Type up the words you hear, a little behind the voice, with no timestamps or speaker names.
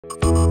Hey,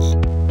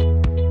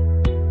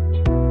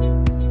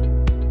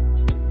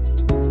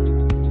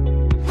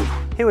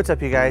 what's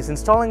up you guys?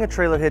 Installing a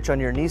trailer hitch on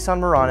your Nissan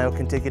Murano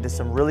can take you to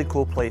some really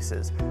cool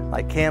places,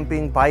 like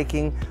camping,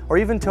 biking, or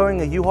even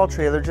towing a U-Haul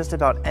trailer just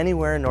about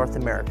anywhere in North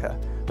America.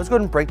 Let's go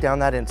ahead and break down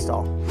that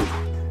install.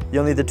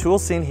 You'll need the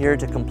tools seen here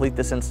to complete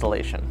this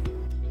installation.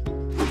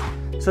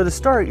 So to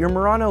start, your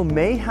Murano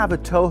may have a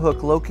tow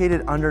hook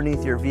located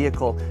underneath your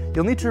vehicle.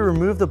 You'll need to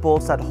remove the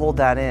bolts that hold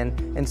that in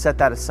and set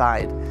that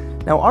aside.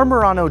 Now our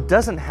Murano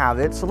doesn't have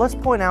it, so let's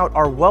point out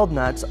our weld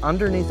nuts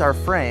underneath our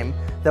frame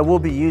that we'll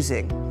be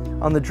using.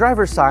 On the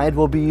driver's side,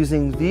 we'll be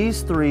using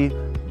these 3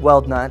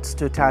 weld nuts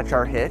to attach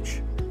our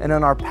hitch, and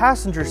on our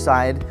passenger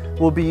side,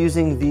 we'll be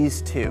using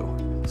these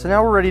 2. So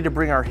now we're ready to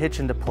bring our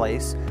hitch into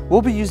place.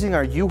 We'll be using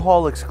our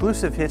U-Haul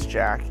exclusive hitch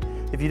jack.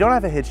 If you don't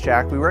have a hitch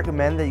jack, we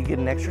recommend that you get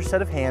an extra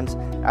set of hands,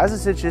 as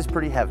this hitch is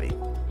pretty heavy.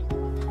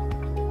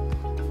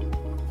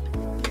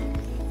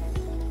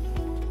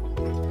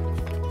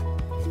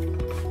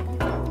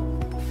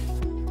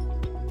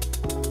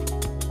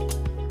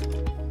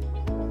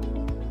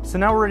 So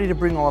now we're ready to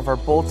bring all of our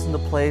bolts into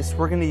place.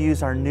 We're going to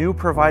use our new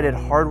provided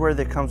hardware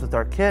that comes with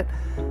our kit.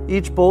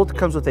 Each bolt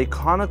comes with a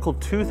conical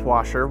tooth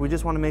washer. We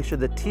just want to make sure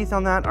the teeth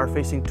on that are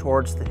facing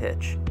towards the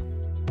hitch.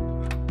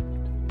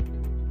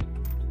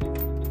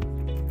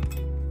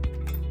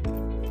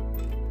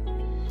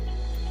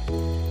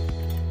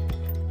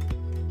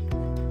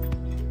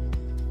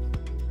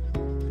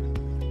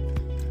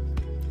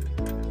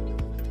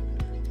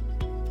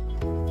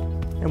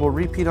 And we'll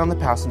repeat on the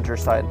passenger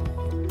side.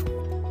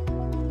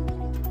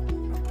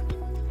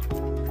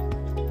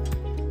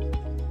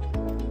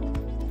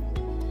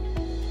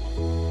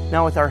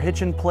 Now with our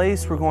hitch in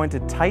place, we're going to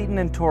tighten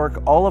and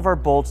torque all of our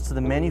bolts to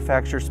the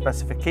manufacturer's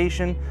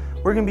specification.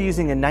 We're going to be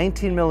using a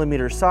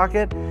 19mm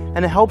socket,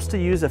 and it helps to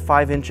use a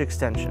 5-inch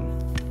extension.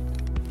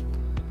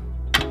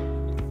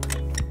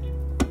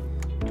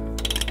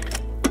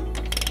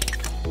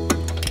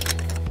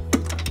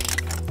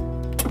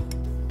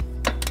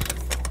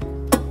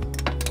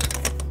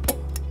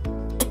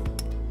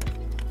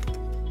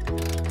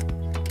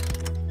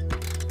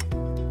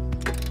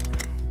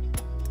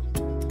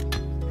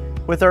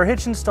 With our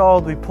hitch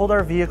installed, we pulled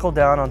our vehicle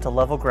down onto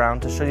level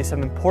ground to show you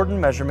some important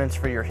measurements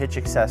for your hitch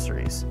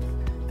accessories.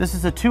 This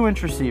is a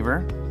 2-inch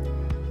receiver.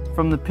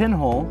 From the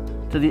pinhole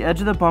to the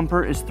edge of the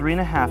bumper is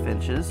 3.5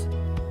 inches,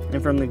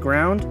 and from the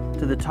ground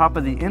to the top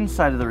of the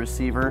inside of the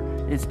receiver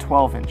is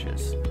 12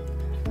 inches.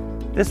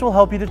 This will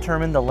help you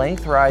determine the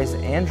length, rise,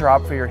 and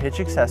drop for your hitch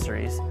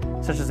accessories,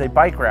 such as a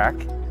bike rack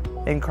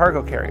and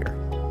cargo carrier.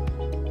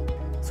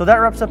 So that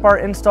wraps up our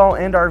install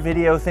and our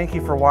video. Thank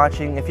you for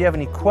watching. If you have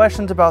any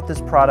questions about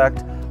this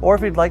product, or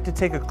if you'd like to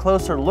take a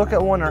closer look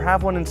at one or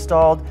have one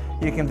installed,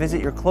 you can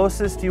visit your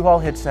closest U-Haul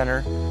Hitch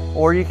Center,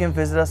 or you can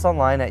visit us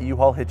online at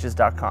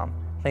uhaulhitches.com.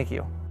 Thank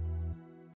you.